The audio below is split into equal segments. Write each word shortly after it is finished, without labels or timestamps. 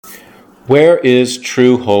Where is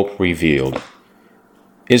true hope revealed?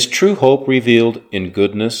 Is true hope revealed in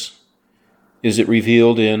goodness? Is it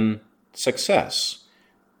revealed in success?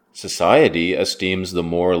 Society esteems the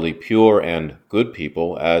morally pure and good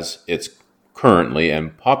people as it's currently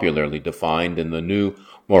and popularly defined in the new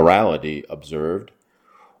morality observed,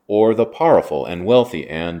 or the powerful and wealthy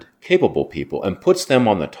and capable people, and puts them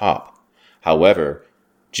on the top. However,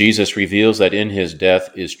 Jesus reveals that in his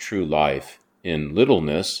death is true life, in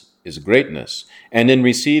littleness is greatness, and in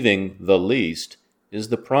receiving the least is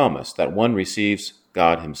the promise that one receives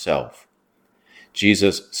God himself.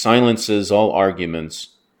 Jesus silences all arguments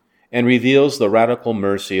and reveals the radical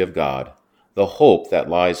mercy of God, the hope that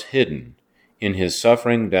lies hidden in his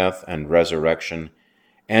suffering, death, and resurrection,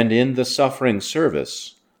 and in the suffering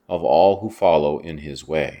service of all who follow in his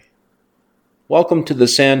way. Welcome to the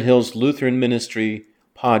Sandhills Lutheran Ministry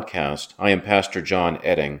podcast. I am Pastor John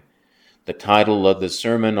Edding. The title of the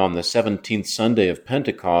sermon on the 17th Sunday of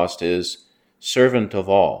Pentecost is Servant of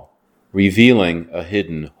All, Revealing a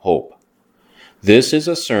Hidden Hope. This is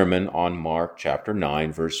a sermon on Mark chapter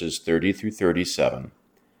 9, verses 30 through 37.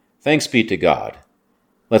 Thanks be to God.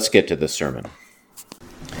 Let's get to the sermon.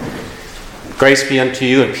 Grace be unto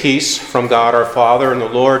you and peace from God our Father and the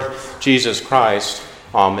Lord Jesus Christ.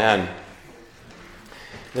 Amen.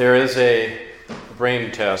 There is a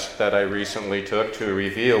brain test that I recently took to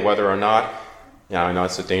reveal whether or not, I know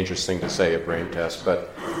it's a dangerous thing to say, a brain test,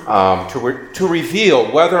 but to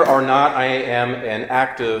reveal whether or not I am an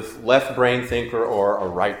active left brain thinker or a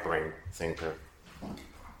right brain thinker.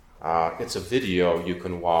 It's a video you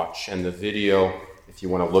can watch, and the video, if you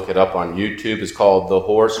want to look it up on YouTube, is called The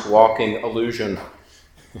Horse Walking Illusion.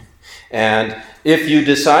 And if you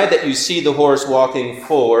decide that you see the horse walking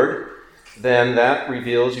forward, then that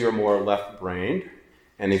reveals you're more left-brained.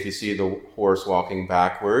 And if you see the horse walking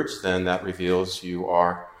backwards, then that reveals you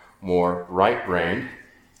are more right-brained,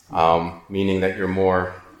 meaning that you're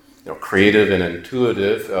more creative and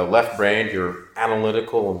intuitive. Left-brained, you're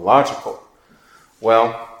analytical and logical.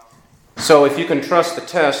 Well, so if you can trust the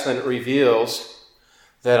test, then it reveals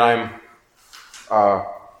that I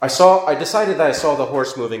decided that I saw the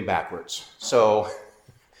horse moving backwards. So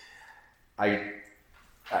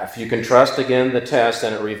if you can trust, again, the test,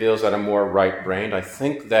 and it reveals that I'm more right-brained, I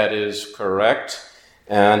think that is correct,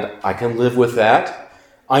 and I can live with that.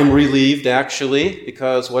 I'm relieved, actually,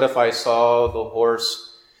 because what if I saw the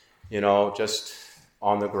horse, just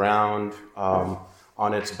on the ground,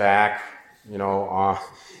 on its back,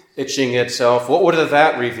 itching itself? What would have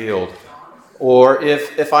that revealed? Or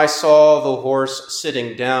if I saw the horse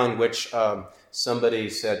sitting down, which somebody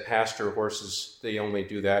said, Pastor, horses, they only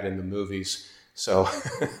do that in the movies. So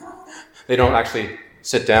they don't actually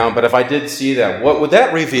sit down. But if I did see that, what would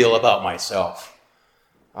that reveal about myself?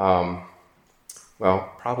 Well,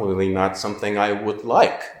 probably not something I would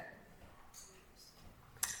like.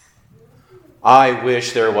 I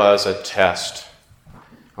wish there was a test.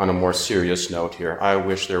 On a more serious note here, I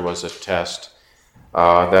wish there was a test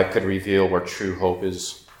that could reveal where true hope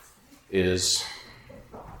is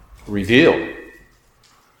revealed.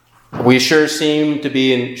 We sure seem to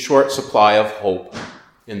be in short supply of hope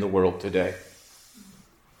in the world today.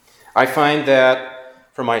 I find that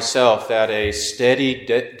for myself that a steady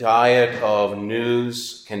diet of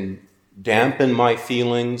news can dampen my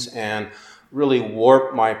feelings and really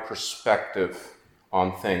warp my perspective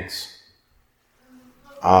on things.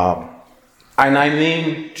 And I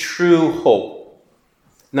mean true hope,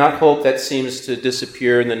 not hope that seems to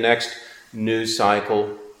disappear in the next news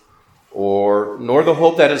cycle, nor the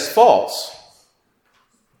hope that is false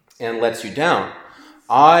and lets you down.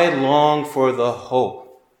 I long for the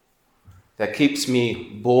hope that keeps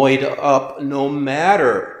me buoyed up no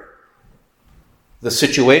matter the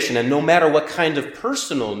situation and no matter what kind of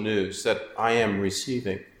personal news that I am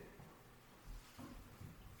receiving.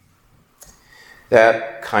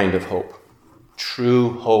 That kind of hope,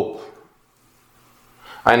 true hope.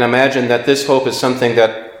 And imagine that this hope is something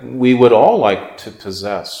that we would all like to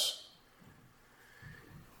possess.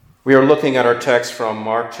 We are looking at our text from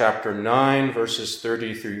Mark chapter 9, verses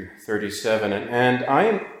 30 through 37, and I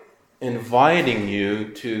am inviting you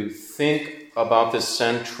to think about this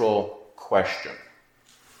central question.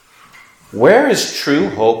 Where is true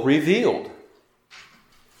hope revealed?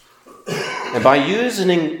 And by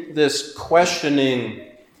using this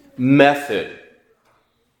questioning method,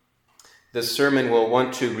 this sermon will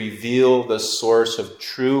want to reveal the source of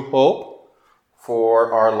true hope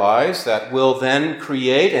for our lives that will then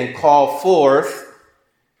create and call forth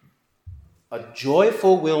a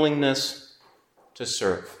joyful willingness to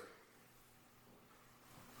serve.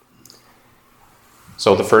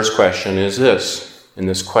 So the first question is this, in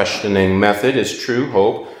this questioning method. Is true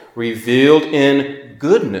hope revealed in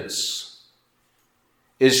goodness?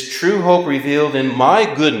 Is true hope revealed in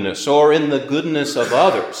my goodness or in the goodness of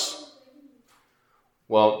others?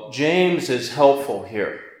 Well, James is helpful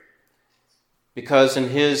here because in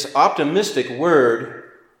his optimistic word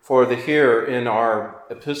for the hearer in our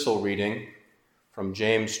epistle reading from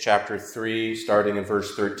James chapter 3, starting in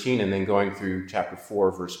verse 13 and then going through chapter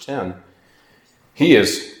 4, verse 10, he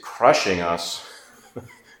is crushing us.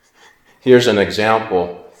 Here's an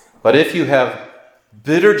example. But if you have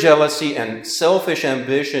bitter jealousy and selfish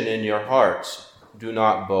ambition in your hearts, do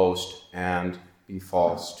not boast and be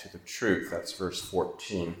false to the truth. That's verse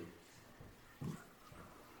 14.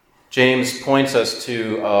 James points us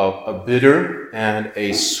to a bitter and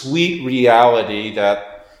a sweet reality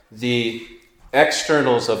that the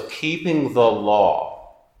externals of keeping the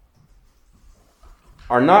law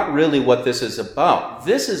are not really what this is about.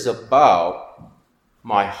 This is about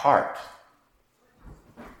my heart.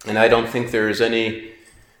 And I don't think there is any,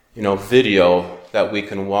 video that we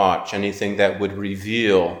can watch, anything that would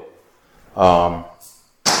reveal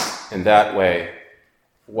in that way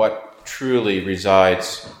what truly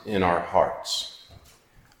resides in our hearts.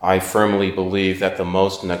 I firmly believe that the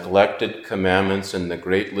most neglected commandments in the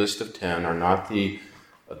great list of 10 are not the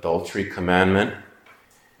adultery commandment,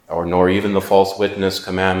 nor even the false witness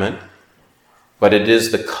commandment, but it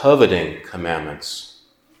is the coveting commandments.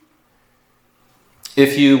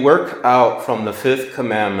 If you work out from the 5th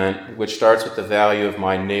commandment, which starts with the value of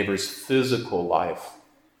my neighbor's physical life,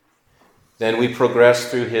 then we progress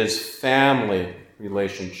through his family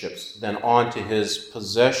relationships, then on to his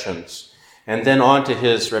possessions, and then on to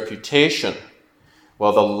his reputation.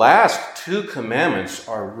 Well, the last 2 commandments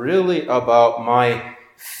are really about my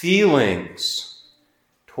feelings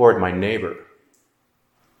toward my neighbor.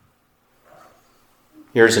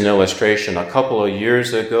 Here's an illustration. A couple of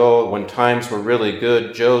years ago, when times were really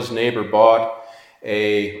good, Joe's neighbor bought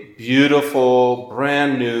a beautiful,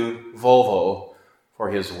 brand new Volvo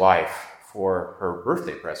for his wife for her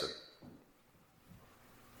birthday present.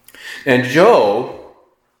 And Joe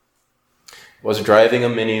was driving a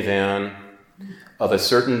minivan of a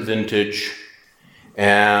certain vintage,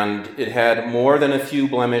 and it had more than a few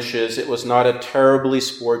blemishes. It was not a terribly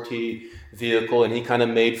sporty vehicle, and he kind of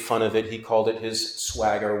made fun of it. He called it his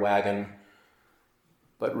swagger wagon.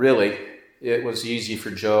 But really, it was easy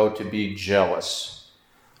for Joe to be jealous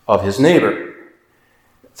of his neighbor.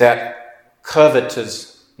 That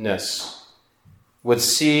covetousness would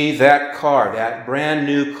see that car, that brand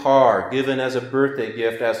new car, given as a birthday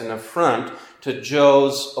gift, as an affront to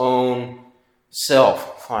Joe's own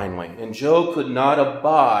self, finally. And Joe could not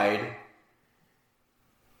abide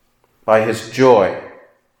by his joy,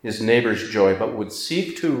 his neighbor's joy, but would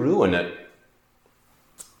seek to ruin it.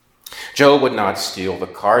 Joe would not steal the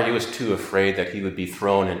car. He was too afraid that he would be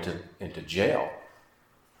thrown into jail.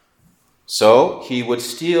 So he would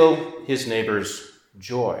steal his neighbor's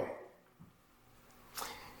joy.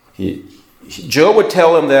 Joe would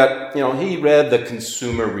tell him that, he read the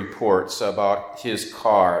Consumer Reports about his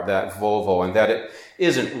car, that Volvo, and that it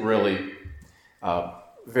isn't really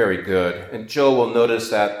very good. And Joe will notice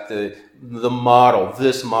that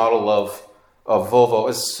this model of Volvo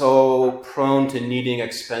is so prone to needing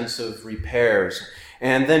expensive repairs.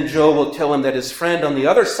 And then Joe will tell him that his friend on the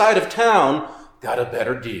other side of town got a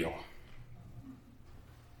better deal.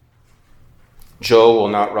 Joe will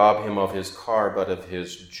not rob him of his car, but of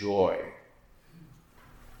his joy.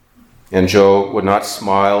 And Joe would not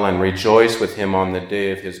smile and rejoice with him on the day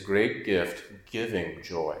of his great gift, giving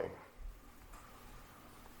joy.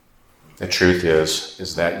 The truth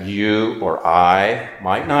is that you or I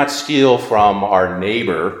might not steal from our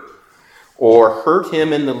neighbor or hurt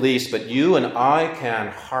him in the least, but you and I can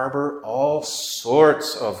harbor all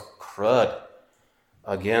sorts of crud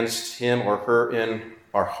against him or her in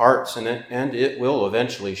our hearts, and it will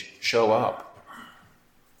eventually show up.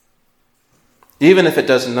 Even if it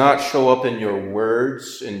does not show up in your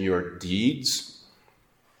words, in your deeds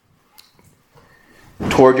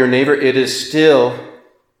toward your neighbor, it's still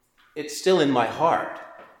in my heart.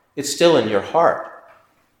 It's still in your heart.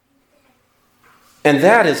 And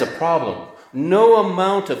that is a problem. No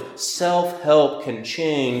amount of self-help can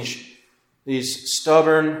change the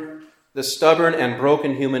stubborn and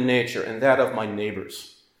broken human nature, and that of my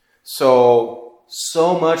neighbors. So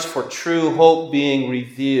much for true hope being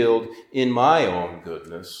revealed in my own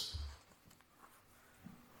goodness.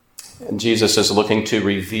 And Jesus is looking to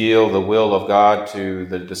reveal the will of God to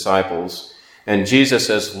the disciples. And Jesus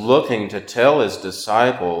is looking to tell his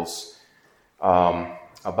disciples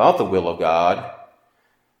about the will of God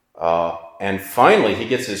And finally, he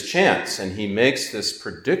gets his chance, and he makes this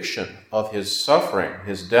prediction of his suffering,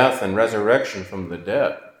 his death and resurrection from the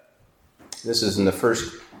dead. This is in the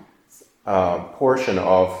first portion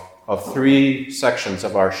of 3 sections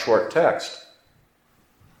of our short text.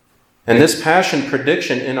 And this passion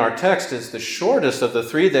prediction in our text is the shortest of the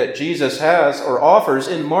 3 that Jesus has or offers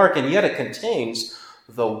in Mark, and yet it contains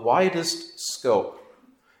the widest scope.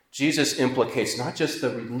 Jesus implicates not just the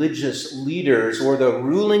religious leaders or the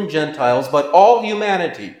ruling Gentiles, but all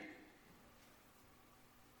humanity.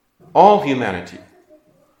 All humanity.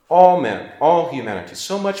 All men, all humanity.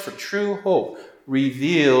 So much for true hope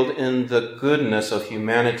revealed in the goodness of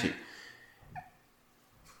humanity.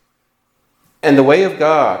 And the way of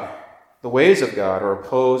God, the ways of God are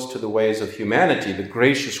opposed to the ways of humanity, the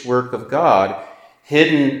gracious work of God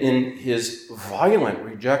hidden in his violent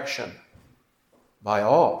rejection by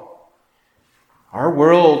all. Our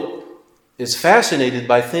world is fascinated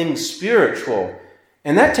by things spiritual,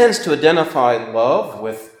 and that tends to identify love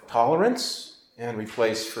with tolerance and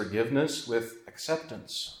replace forgiveness with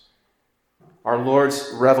acceptance. Our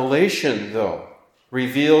Lord's revelation, though,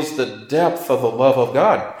 reveals the depth of the love of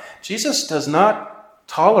God. Jesus does not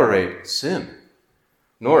tolerate sin,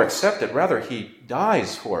 nor accept it. Rather, he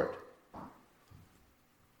dies for it.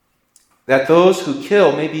 That those who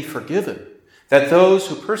kill may be forgiven, that those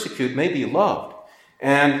who persecute may be loved,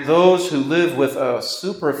 and those who live with a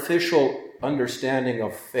superficial understanding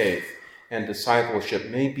of faith and discipleship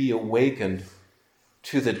may be awakened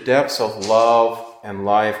to the depths of love and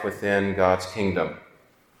life within God's kingdom.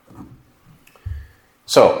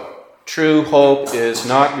 So, true hope is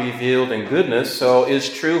not revealed in goodness, so is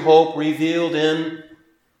true hope revealed in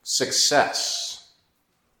success?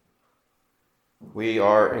 We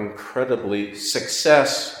are incredibly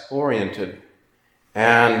success-oriented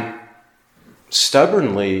and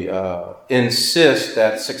stubbornly insist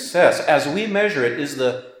that success, as we measure it, is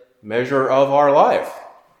the measure of our life.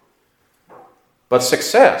 But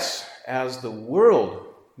success, as the world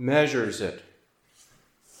measures it,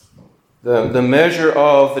 the measure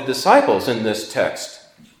of the disciples in this text,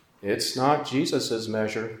 it's not Jesus'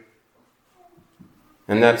 measure.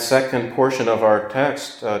 In that second portion of our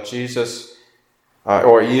text, Jesus,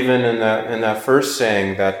 or even in that first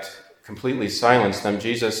saying that completely silenced them,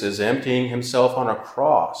 Jesus is emptying himself on a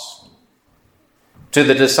cross. To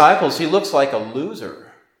the disciples, he looks like a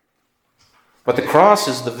loser. But the cross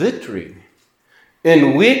is the victory.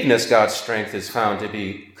 In weakness, God's strength is found to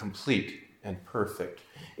be complete and perfect.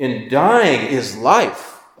 In dying is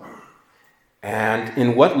life. And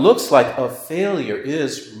in what looks like a failure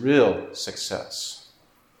is real success.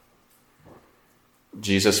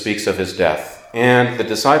 Jesus speaks of his death, and the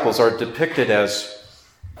disciples are depicted as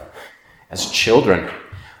children.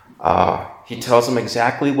 He tells them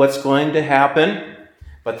exactly what's going to happen,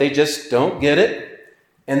 but they just don't get it.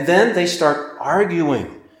 And then they start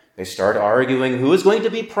arguing. They start arguing who is going to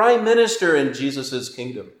be prime minister in Jesus'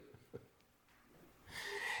 kingdom.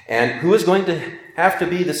 And who is going to have to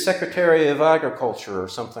be the Secretary of Agriculture or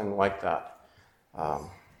something like that.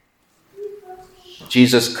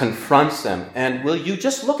 Jesus confronts them. And will you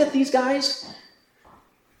just look at these guys?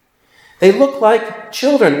 They look like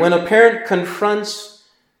children when a parent confronts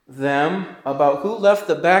them about who left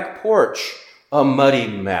the back porch a muddy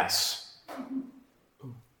mess.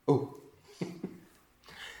 Ooh.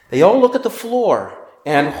 They all look at the floor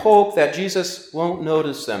and hope that Jesus won't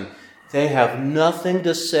notice them. They have nothing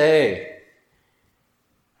to say.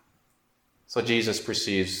 So Jesus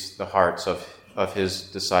perceives the hearts of his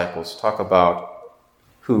disciples. Talk about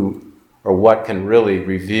who or what can really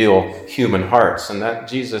reveal human hearts, and that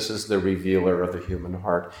Jesus is the revealer of the human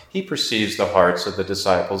heart. He perceives the hearts of the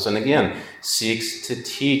disciples and again seeks to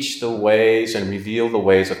teach the ways and reveal the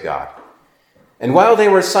ways of God. And while they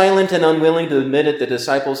were silent and unwilling to admit it, the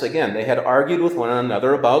disciples, again, they had argued with one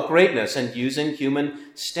another about greatness, and using human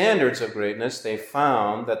standards of greatness, they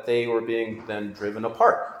found that they were being then driven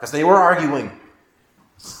apart because they were arguing.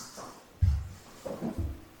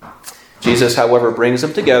 Jesus, however, brings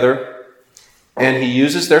them together, and he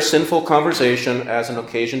uses their sinful conversation as an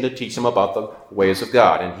occasion to teach them about the ways of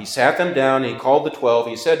God. And he sat them down, and he called the 12.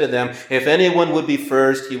 He said to them, if anyone would be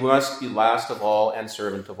first, he must be last of all and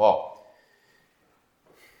servant of all.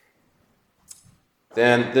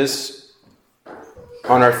 Then this,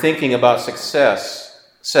 on our thinking about success,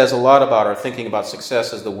 says a lot about our thinking about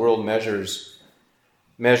success as the world measures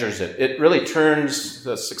it. It really turns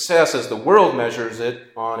the success as the world measures it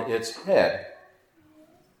on its head.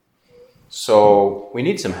 So we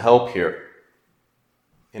need some help here.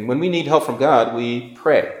 And when we need help from God, we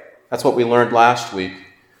pray. That's what we learned last week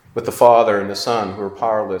with the Father and the Son who are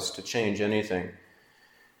powerless to change anything.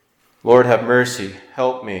 Lord, have mercy.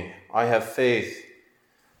 Help me. I have faith,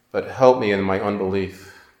 but help me in my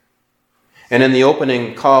unbelief. And in the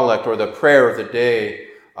opening collect, or the prayer of the day,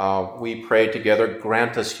 we prayed together,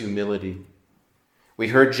 grant us humility. We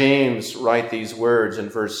heard James write these words in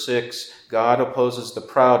verse 6, God opposes the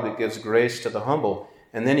proud but gives grace to the humble.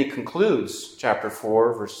 And then he concludes chapter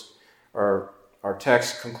 4, our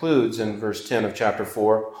text concludes in verse 10 of chapter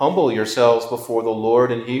 4, humble yourselves before the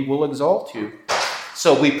Lord and he will exalt you.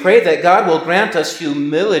 So we pray that God will grant us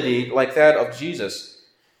humility like that of Jesus.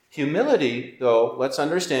 Humility, though, let's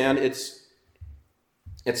understand, it's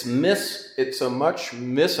a much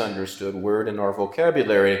misunderstood word in our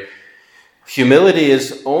vocabulary. Humility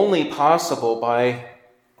is only possible by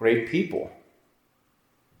great people.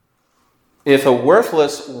 If a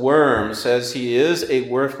worthless worm says he is a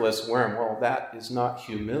worthless worm, well, that is not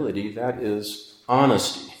humility, that is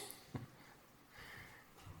honesty.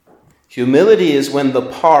 Humility is when the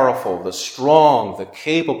powerful, the strong, the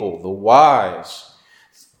capable, the wise,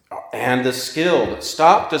 and the skilled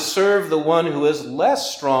stop to serve the one who is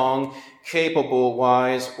less strong, capable,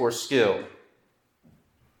 wise, or skilled.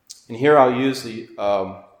 And here I'll use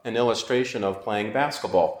an illustration of playing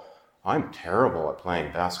basketball. I'm terrible at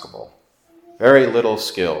playing basketball. Very little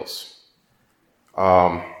skills.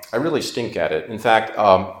 I really stink at it. In fact,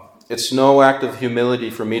 it's no act of humility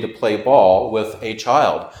for me to play ball with a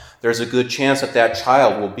child. There's a good chance that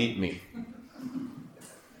child will beat me.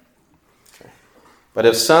 Okay. But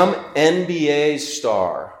if some NBA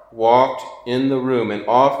star walked in the room and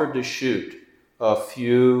offered to shoot a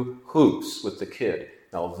few hoops with the kid,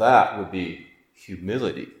 now that would be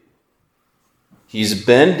humility. He's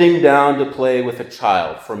bending down to play with a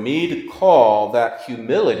child. For me to call that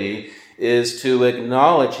humility is to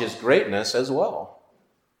acknowledge his greatness as well.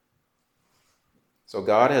 So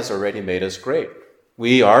God has already made us great.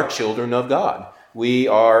 We are children of God. We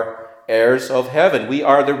are heirs of heaven. We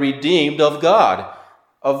are the redeemed of God,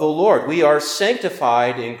 of the Lord. We are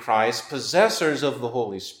sanctified in Christ, possessors of the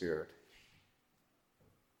Holy Spirit.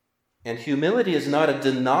 And humility is not a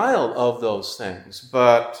denial of those things,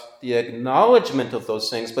 but the acknowledgement of those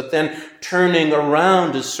things, but then turning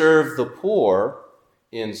around to serve the poor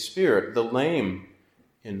in spirit, the lame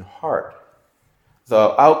in heart,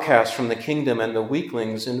 the outcasts from the kingdom, and the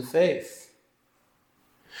weaklings in faith.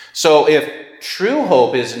 So if true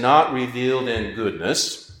hope is not revealed in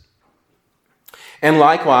goodness, and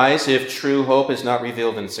likewise, if true hope is not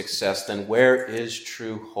revealed in success, then where is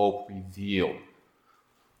true hope revealed?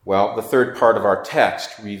 Well, the third part of our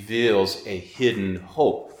text reveals a hidden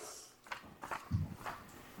hope.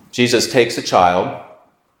 Jesus takes a child,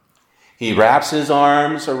 he wraps his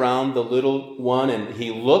arms around the little one, and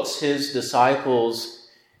he looks his disciples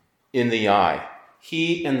in the eye.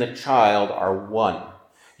 He and the child are one.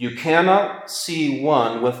 You cannot see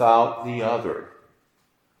one without the other.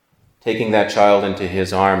 Taking that child into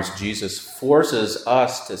his arms, Jesus forces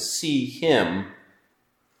us to see him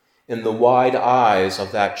in the wide eyes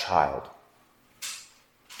of that child.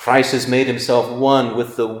 Christ has made himself one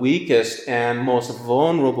with the weakest and most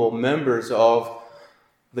vulnerable members of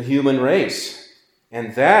the human race.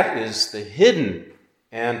 And that is the hidden,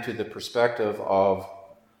 and to the perspective of,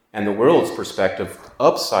 and the world's perspective,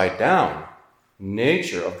 upside down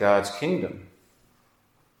nature of God's kingdom.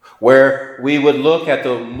 Where we would look at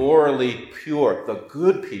the morally pure, the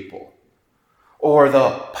good people, or the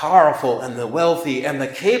powerful and the wealthy and the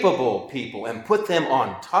capable people, and put them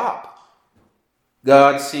on top.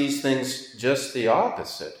 God sees things just the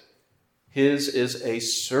opposite. His is a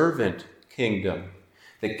servant kingdom.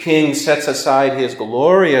 The king sets aside his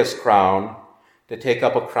glorious crown to take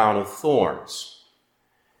up a crown of thorns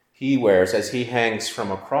he wears as he hangs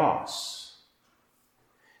from a cross.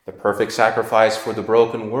 The perfect sacrifice for the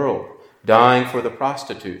broken world, dying for the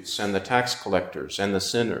prostitutes and the tax collectors and the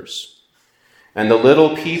sinners. And the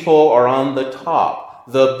little people are on the top.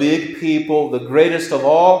 The big people, the greatest of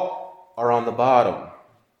all, are on the bottom.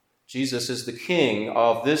 Jesus is the king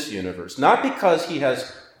of this universe, not because he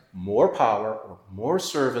has more power or more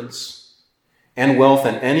servants and wealth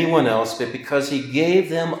than anyone else, but because he gave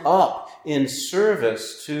them up in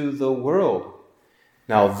service to the world.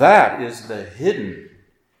 Now that is the hidden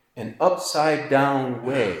and upside down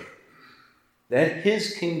way that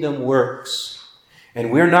his kingdom works.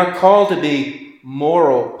 And we're not called to be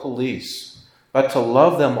moral police, but to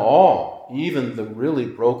love them all, even the really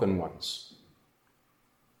broken ones.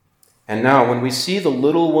 And now, when we see the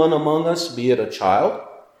little one among us, be it a child,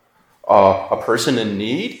 a person in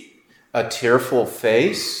need, a tearful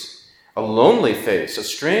face, a lonely face, a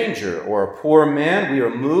stranger, or a poor man, we are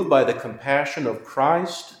moved by the compassion of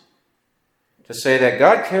Christ to say that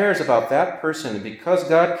God cares about that person, and because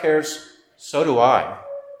God cares, so do I.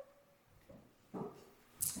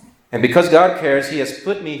 And because God cares, He has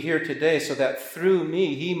put me here today so that through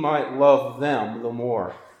me He might love them the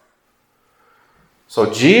more.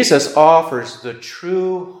 So Jesus offers the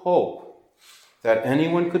true hope that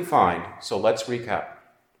anyone could find. So let's recap.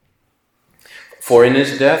 For in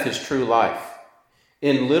His death is true life.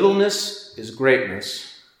 In littleness is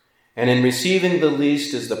greatness. And in receiving the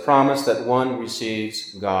least is the promise that one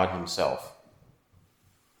receives God Himself.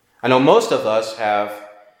 I know most of us have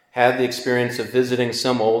had the experience of visiting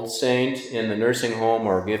some old saint in the nursing home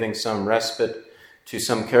or giving some respite to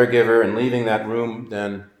some caregiver and leaving that room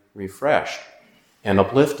then refreshed and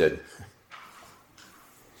uplifted.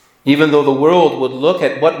 Even though the world would look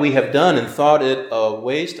at what we have done and thought it a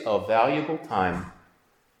waste of valuable time,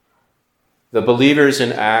 the believers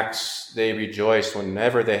in Acts, they rejoiced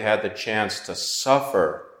whenever they had the chance to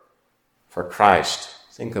suffer for Christ.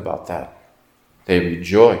 Think about that. They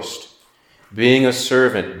rejoiced. Being a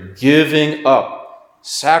servant, giving up,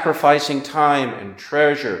 sacrificing time and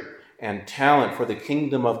treasure and talent for the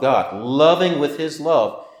kingdom of God, loving with His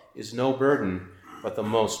love is no burden, but the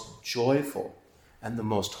most joyful and the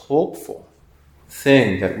most hopeful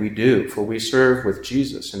thing that we do, for we serve with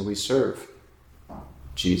Jesus and we serve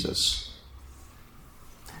Jesus.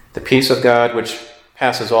 The peace of God, which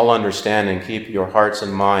passes all understanding, keep your hearts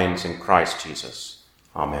and minds in Christ Jesus.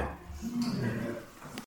 Amen.